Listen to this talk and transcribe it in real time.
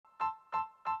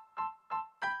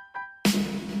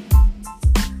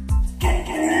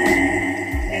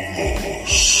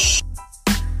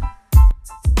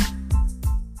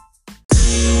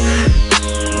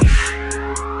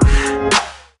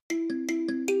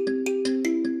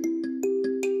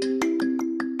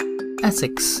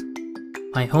Essex,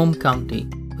 my home county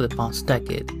for the past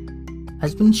decade,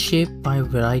 has been shaped by a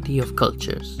variety of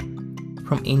cultures,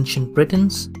 from ancient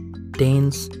Britons,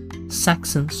 Danes,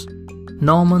 Saxons,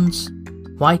 Normans,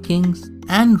 Vikings,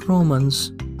 and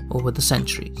Romans over the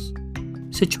centuries.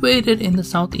 Situated in the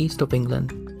southeast of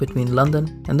England, between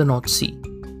London and the North Sea,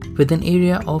 with an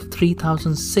area of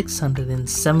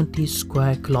 3,670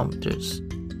 square kilometers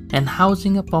and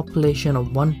housing a population of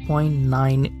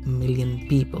 1.9 million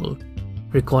people,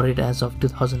 recorded as of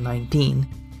 2019,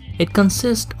 it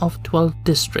consists of 12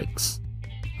 districts,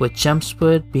 with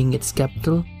Chelmsford being its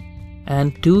capital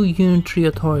and 2 unitary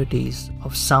authorities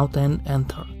of Southend and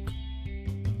Thurrock.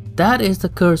 That is the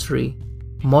cursory,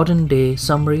 modern-day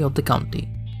summary of the county.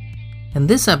 In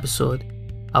this episode,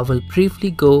 I will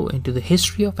briefly go into the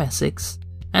history of Essex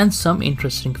and some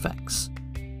interesting facts.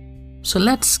 So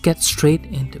let's get straight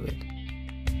into it.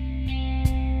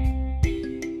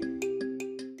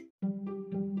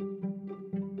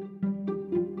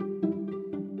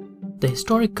 The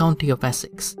historic county of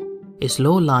Essex is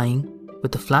low-lying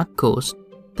with a flat coast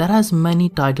that has many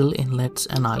tidal inlets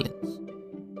and islands.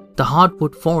 The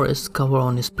hardwood forests covered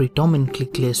on its predominantly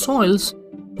clay soils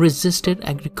resisted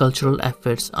agricultural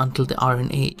efforts until the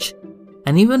Iron Age,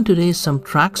 and even today some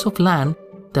tracts of land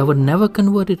that were never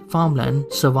converted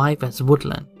farmland survive as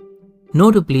woodland,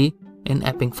 notably in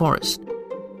Epping Forest.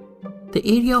 The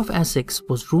area of Essex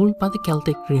was ruled by the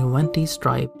Celtic Trinovantes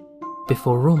tribe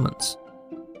before Romans.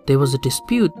 There was a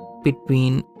dispute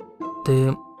between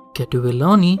the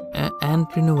Catuvilloni and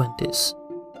Trinovantes,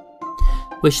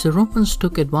 which the Romans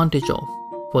took advantage of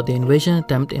for the invasion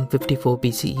attempt in 54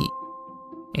 BCE.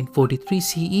 In 43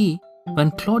 CE, when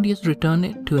Claudius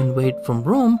returned to invade from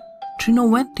Rome,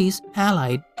 Trinovantes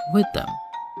allied with them.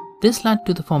 This led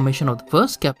to the formation of the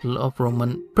first capital of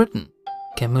Roman Britain,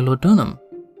 Camulodunum,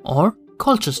 or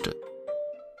Colchester.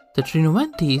 The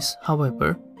Trinovantes,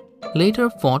 however, later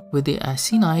fought with the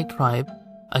Iceni tribe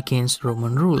against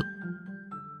Roman rule.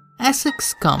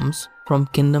 Essex comes from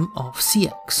Kingdom of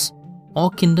Cx, or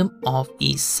Kingdom of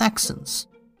East Saxons,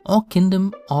 or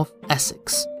Kingdom of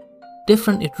Essex,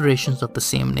 different iterations of the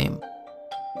same name.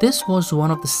 This was one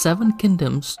of the 7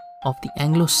 kingdoms of the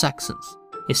Anglo-Saxons,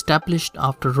 established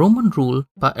after Roman rule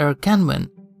by Ercanwen,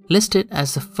 listed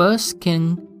as the first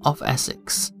king of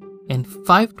Essex in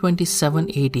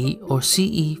 527 AD or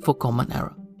CE for Common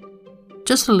Era.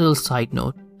 Just a little side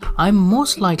note, I'm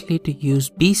most likely to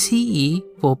use BCE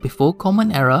for before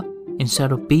Common Era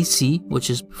instead of BC,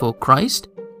 which is before Christ,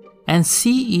 and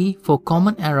CE for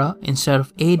Common Era instead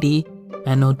of AD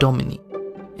Anno Domini.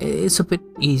 It's a bit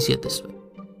easier this way.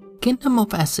 Kingdom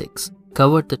of Essex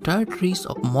covered the territories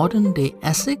of modern-day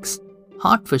Essex,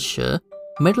 Hertfordshire,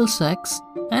 Middlesex,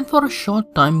 and for a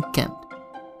short time Kent.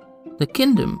 The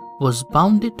kingdom was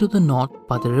bounded to the north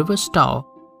by the River Stour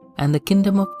and the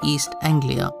Kingdom of East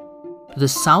Anglia, to the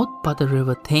south by the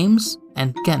River Thames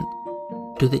and Kent,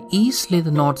 to the east lay the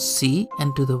North Sea,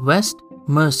 and to the west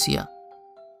Mercia.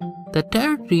 The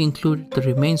territory included the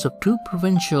remains of 2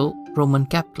 provincial Roman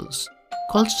capitals,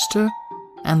 Colchester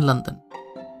and London.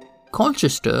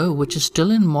 Colchester, which is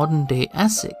still in modern-day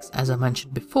Essex, as I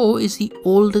mentioned before, is the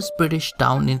oldest British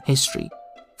town in history,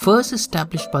 first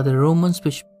established by the Romans,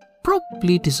 which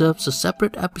probably deserves a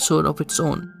separate episode of its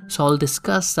own, so I'll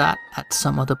discuss that at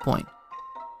some other point.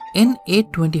 In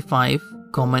 825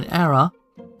 Common Era,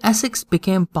 Essex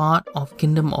became part of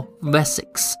Kingdom of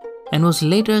Wessex and was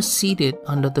later ceded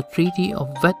under the Treaty of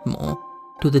Wetmore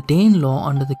to the Danelaw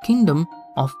under the Kingdom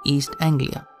of East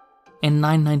Anglia. In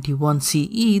 991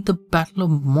 CE, the Battle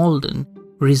of Maldon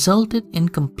resulted in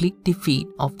complete defeat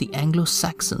of the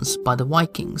Anglo-Saxons by the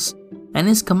Vikings and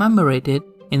is commemorated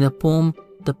in the poem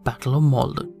The Battle of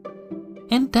Maldon.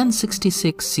 In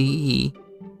 1066 CE,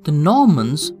 the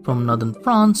Normans from northern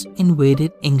France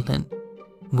invaded England,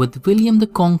 with William the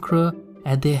Conqueror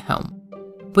at their helm.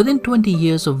 Within 20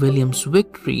 years of William's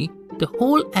victory, the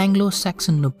whole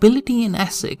Anglo-Saxon nobility in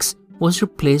Essex was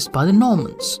replaced by the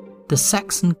Normans. The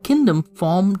Saxon kingdom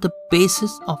formed the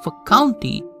basis of a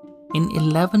county in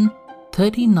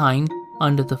 1139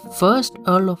 under the first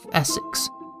Earl of Essex,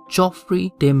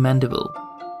 Geoffrey de Mandeville.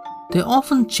 They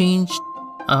often changed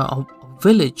a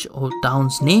village or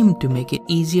town's name to make it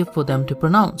easier for them to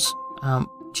pronounce,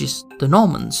 just the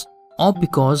Normans, or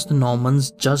because the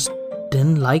Normans just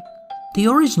didn't like the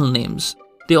original names.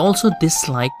 They also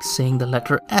disliked saying the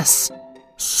letter S.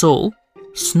 So,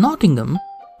 Snottingham,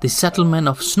 the settlement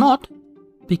of Snot,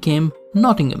 became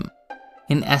Nottingham.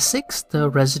 In Essex, the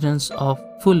residents of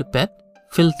Fulipet,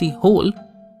 Filthy Hole,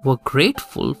 were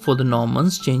grateful for the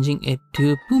Normans changing it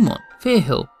to Beaumont,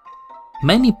 Fairhill.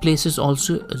 Many places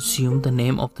also assumed the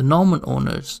name of the Norman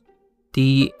owners.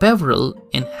 The Peveril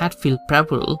in Hatfield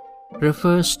Peveril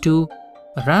refers to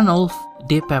Ranulph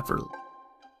de Peveril.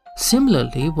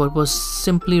 Similarly, what was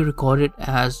simply recorded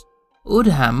as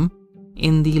Woodham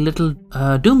in the Little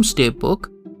Domesday Book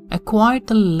acquired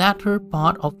the latter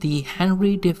part of the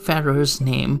Henry de Ferrers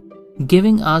name,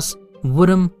 giving us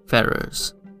Woodham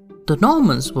Ferrers. The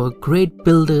Normans were great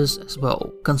builders as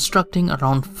well, constructing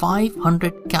around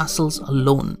 500 castles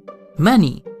alone.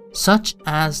 Many, such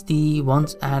as the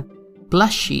ones at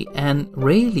Plashy and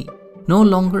Rayleigh, no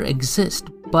longer exist,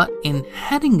 but in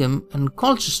Hedingham and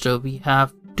Colchester we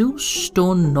have 2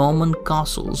 stone Norman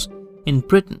castles in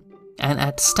Britain, and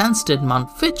at Stansted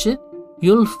Mount Fitchett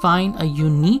you'll find a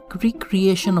unique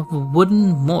recreation of a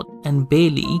wooden moat and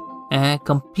bailey,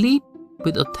 complete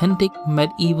with authentic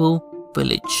medieval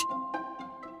village.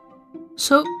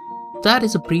 So that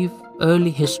is a brief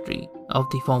early history of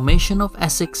the formation of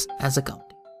Essex as a county.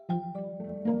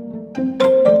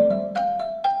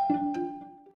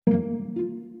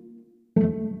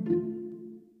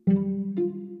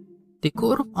 The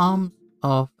coat of arms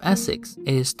of Essex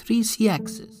is 3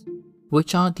 sea-axes,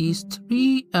 which are these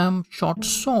 3 short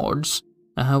swords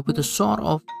with a sort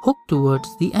of hook towards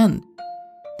the end.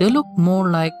 They look more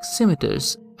like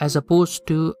scimitars as opposed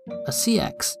to a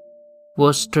sea-axe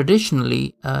was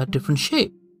traditionally a different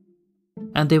shape,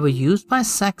 and they were used by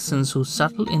Saxons who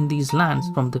settled in these lands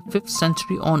from the 5th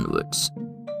century onwards.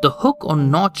 The hook or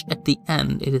notch at the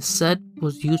end, it is said,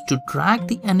 was used to drag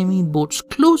the enemy boats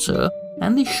closer,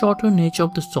 and the shorter nature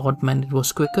of the sword meant it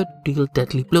was quicker to deal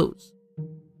deadly blows.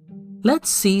 Let's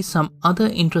see some other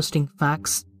interesting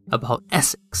facts about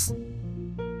Essex.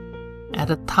 At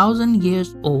 1,000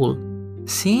 years old,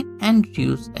 St.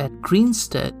 Andrew's at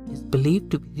Greenstead is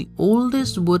believed to be the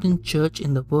oldest wooden church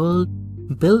in the world,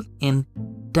 built in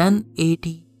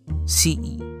 1080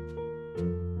 CE.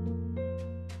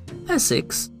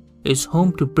 Essex is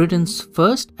home to Britain's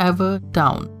first ever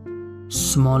town,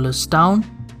 smallest town,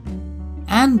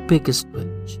 and biggest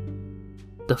village.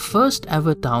 The first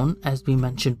ever town, as we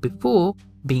mentioned before,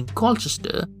 being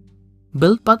Colchester,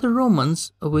 built by the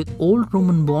Romans with old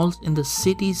Roman walls in the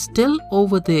city still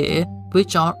over there,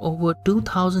 which are over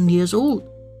 2,000 years old.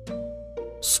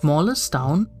 Smallest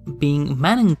town being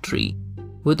Manningtree,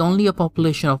 with only a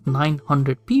population of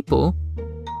 900 people,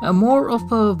 more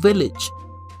of a village,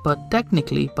 but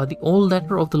technically by the old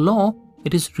letter of the law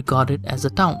it is regarded as a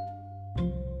town.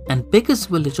 And biggest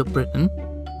village of Britain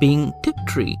being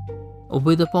Tiptree,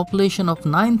 with a population of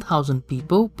 9,000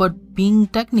 people but being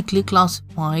technically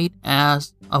classified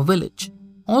as a village,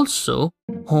 also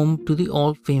home to the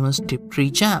all-famous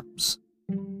Tiptree jams.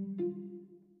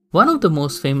 One of the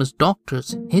most famous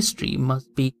doctors in history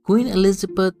must be Queen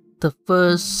Elizabeth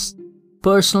I's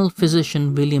personal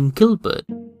physician William Gilbert,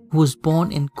 who was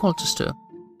born in Colchester.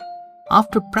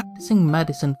 After practicing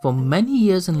medicine for many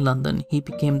years in London, he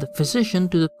became the physician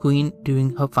to the Queen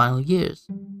during her final years.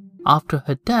 After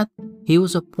her death, he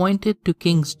was appointed to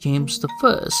King James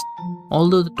I,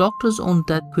 although the doctor's own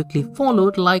death quickly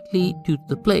followed, likely due to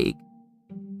the plague.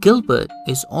 Gilbert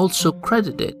is also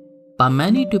credited by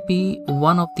many to be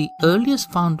one of the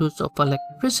earliest founders of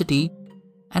electricity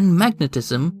and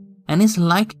magnetism, and is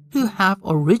likely to have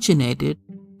originated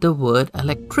the word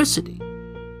electricity.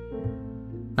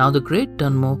 Now, the Great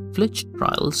Dunmore Flitch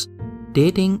trials,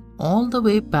 dating all the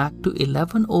way back to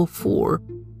 1104,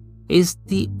 is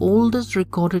the oldest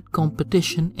recorded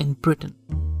competition in Britain.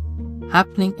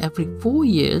 Happening every 4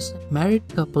 years, married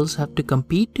couples have to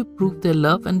compete to prove their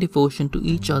love and devotion to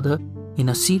each other in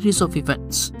a series of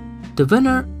events. The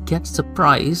winner gets the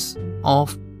prize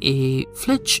of a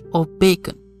flitch of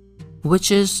bacon,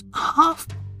 which is half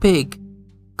pig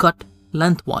cut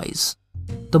lengthwise.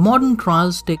 The modern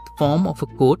trials take the form of a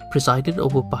court presided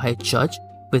over by a judge,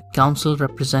 with counsel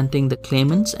representing the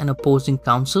claimants and opposing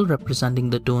counsel representing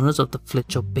the donors of the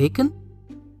flitch of bacon,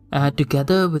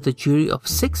 together with a jury of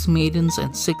 6 maidens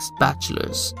and 6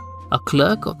 bachelors, a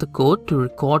clerk of the court to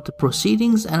record the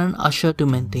proceedings, and an usher to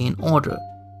maintain order.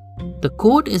 The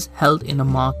court is held in a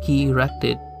marquee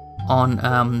erected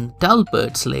on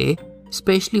Talbert's Lea,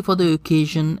 especially for the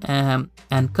occasion,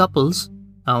 and couples,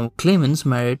 claimants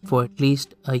married for at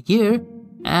least a year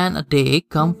and a day,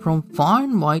 come from far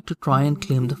and wide to try and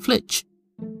claim the flitch.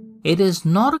 It is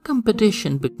not a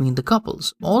competition between the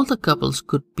couples. All the couples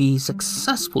could be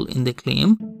successful in their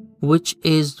claim, which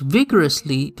is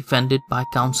vigorously defended by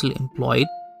counsel employed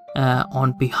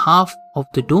on behalf of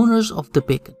the donors of the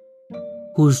bacon,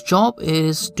 whose job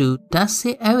is to test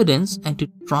the evidence and to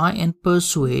try and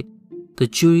persuade the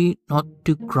jury not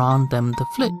to grant them the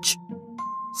flitch.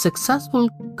 Successful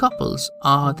couples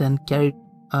are then carried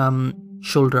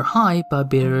shoulder high by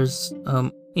bearers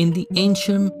in the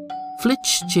ancient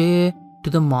flitch chair to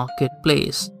the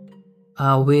marketplace,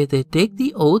 where they take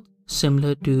the oath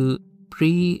similar to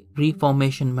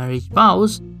pre-Reformation marriage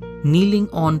vows, kneeling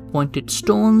on pointed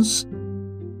stones.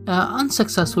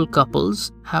 Unsuccessful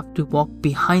couples have to walk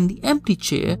behind the empty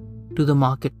chair to the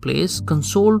marketplace,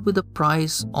 consoled with the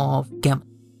price of gammon.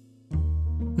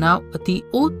 Now, the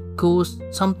oath goes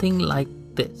something like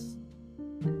this.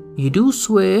 You do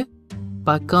swear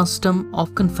by custom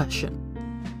of confession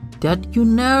that you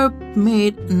never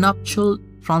made nuptial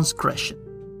transgression,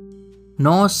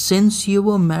 nor since you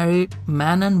were married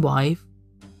man and wife,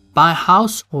 by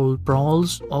household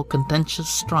brawls or contentious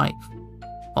strife,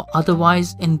 or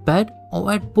otherwise in bed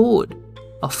or at board,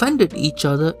 offended each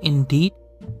other in deed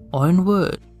or in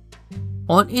word,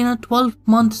 or in a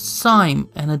 12-month's time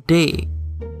and a day,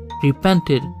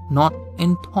 repented not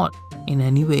in thought in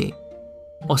any way,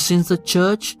 or since the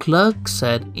church clerk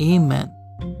said Amen,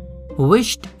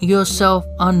 wished yourself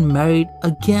unmarried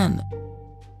again,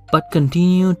 but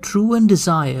continue true in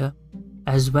desire,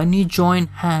 as when you join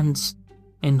hands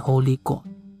in holy God.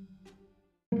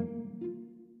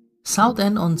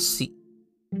 Southend-on-Sea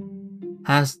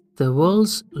has the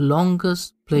world's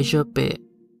longest pleasure pier,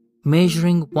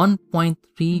 measuring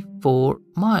 1.34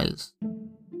 miles.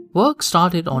 Work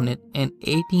started on it in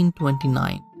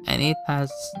 1829 and it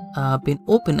has been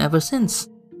open ever since.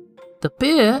 The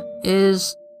pier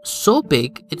is so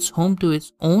big it's home to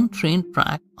its own train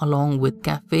track along with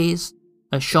cafes,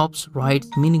 shops, rides,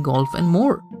 mini golf and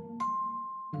more.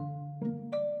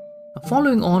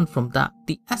 Following on from that,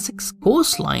 the Essex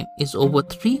coastline is over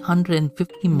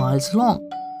 350 miles long.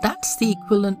 That's the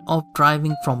equivalent of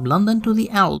driving from London to the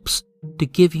Alps, to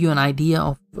give you an idea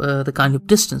of the kind of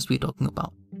distance we're talking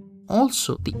about.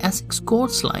 Also, the Essex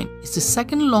coastline is the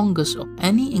second longest of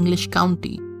any English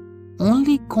county.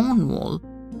 Only Cornwall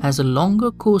has a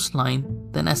longer coastline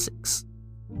than Essex.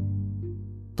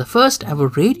 The first ever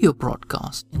radio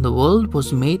broadcast in the world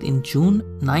was made in June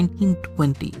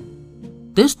 1920.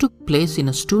 This took place in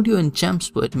a studio in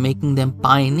Chelmsford, making them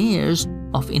pioneers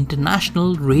of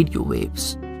international radio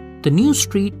waves. The New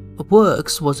Street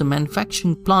Works was a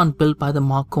manufacturing plant built by the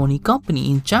Marconi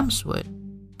Company in Chelmsford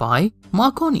by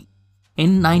Marconi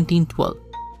in 1912.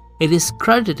 It is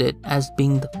credited as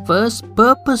being the first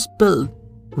purpose-built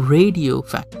radio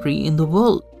factory in the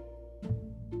world.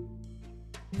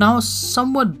 Now, a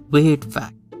somewhat weird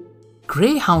fact.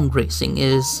 Greyhound racing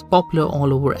is popular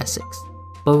all over Essex.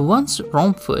 But once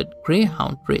Romford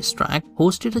Greyhound Racetrack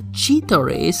hosted a cheetah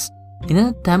race in an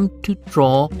attempt to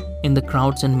draw in the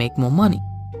crowds and make more money.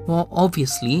 Well,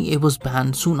 obviously, it was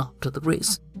banned soon after the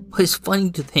race. But it's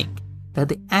funny to think that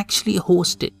they actually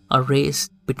hosted a race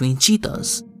between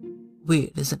cheetahs.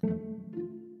 Weird, isn't it?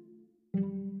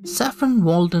 Saffron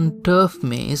Walden Turf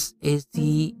Maze is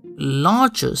the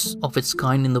largest of its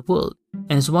kind in the world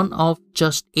and is one of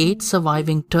just 8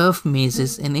 surviving turf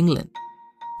mazes in England.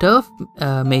 Turf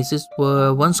mazes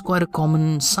were once quite a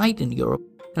common sight in Europe,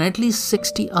 and at least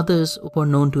 60 others were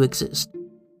known to exist.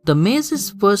 The maze is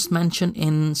first mentioned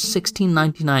in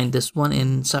 1699, this one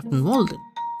in Saffron Walden,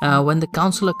 when the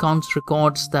council accounts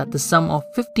records that the sum of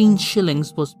 15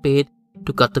 shillings was paid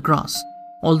to cut the grass,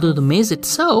 although the maze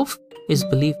itself is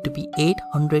believed to be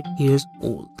 800 years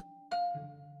old.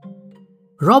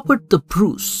 Robert the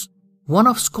Bruce, one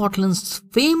of Scotland's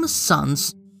famous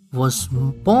sons, was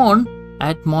born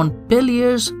at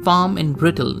Montpellier's farm in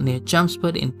Riddle near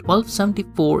Chelmsford in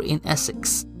 1274 in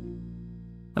Essex.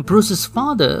 Bruce's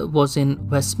father was in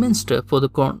Westminster for the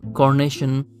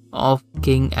coronation of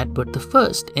King Edward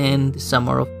I in the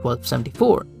summer of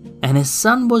 1274, and his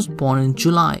son was born in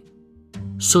July,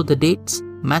 so the dates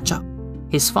match up.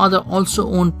 His father also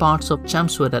owned parts of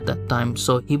Chelmsford at that time,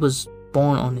 so he was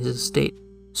born on his estate.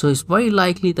 So it's very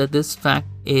likely that this fact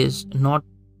is not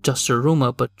just a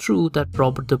rumor but true, that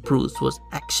Robert the Bruce was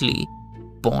actually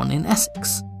born in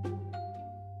Essex.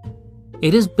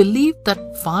 It is believed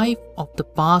that 5 of the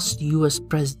past US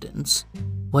presidents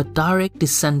were direct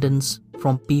descendants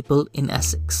from people in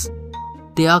Essex.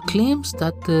 There are claims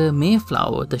that the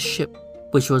Mayflower, the ship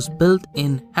which was built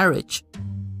in Harwich,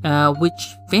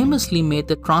 which famously made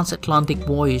the transatlantic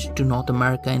voyage to North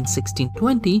America in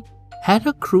 1620, had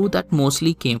a crew that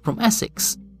mostly came from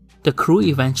Essex. The crew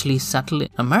eventually settled in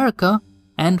America,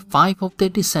 and 5 of their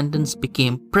descendants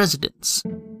became presidents.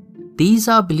 These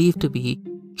are believed to be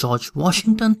George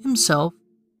Washington himself,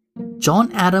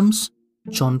 John Adams,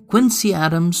 John Quincy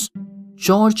Adams,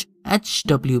 George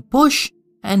H.W. Bush,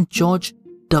 and George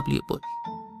W. Bush.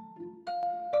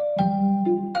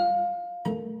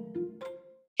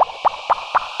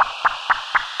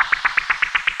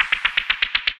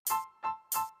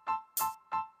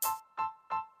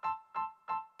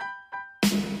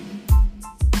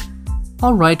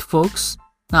 Alright folks,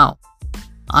 now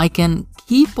I can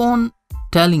keep on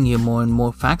telling you more and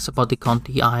more facts about the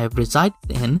county I have resided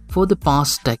in for the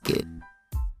past decade,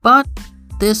 but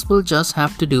this will just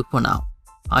have to do for now.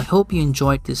 I hope you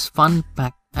enjoyed this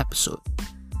fun-packed episode.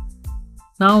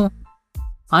 Now,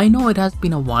 I know it has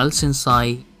been a while since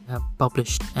I have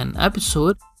published an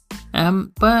episode,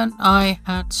 but I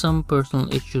had some personal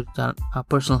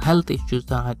health issues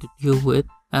that I had to deal with,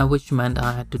 which meant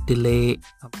I had to delay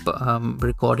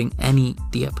recording any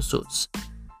of the episodes.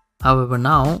 However,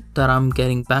 now that I'm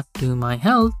getting back to my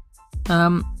health,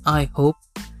 I hope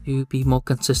to be more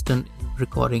consistent in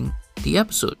recording the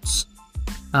episodes.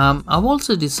 I've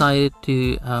also decided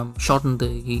to shorten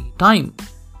the time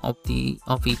of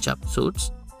each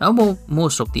episodes.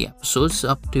 Most of the episodes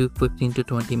up to 15 to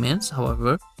 20 minutes.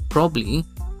 However, probably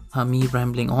me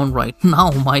rambling on right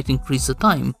now might increase the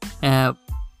time.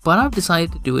 But I've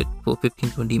decided to do it for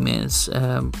 15-20 minutes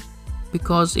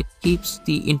because it keeps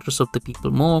the interest of the people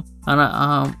more, and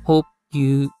I hope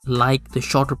you like the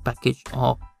shorter package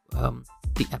of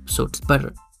the episodes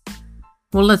better.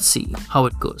 Well, let's see how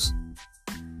it goes.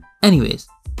 Anyways,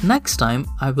 next time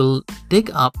I will dig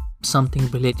up something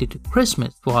related to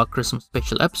Christmas for our Christmas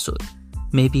special episode.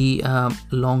 Maybe a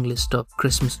long list of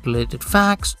Christmas related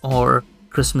facts or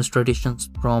Christmas traditions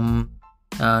from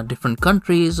different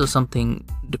countries or something,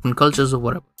 different cultures or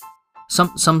whatever.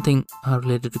 Something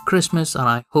related to Christmas, and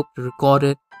I hope to record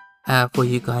it for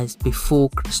you guys before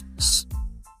Christmas.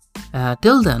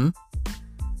 Till then,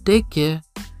 take care,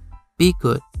 be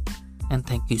good, and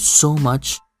thank you so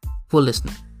much for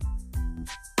listening.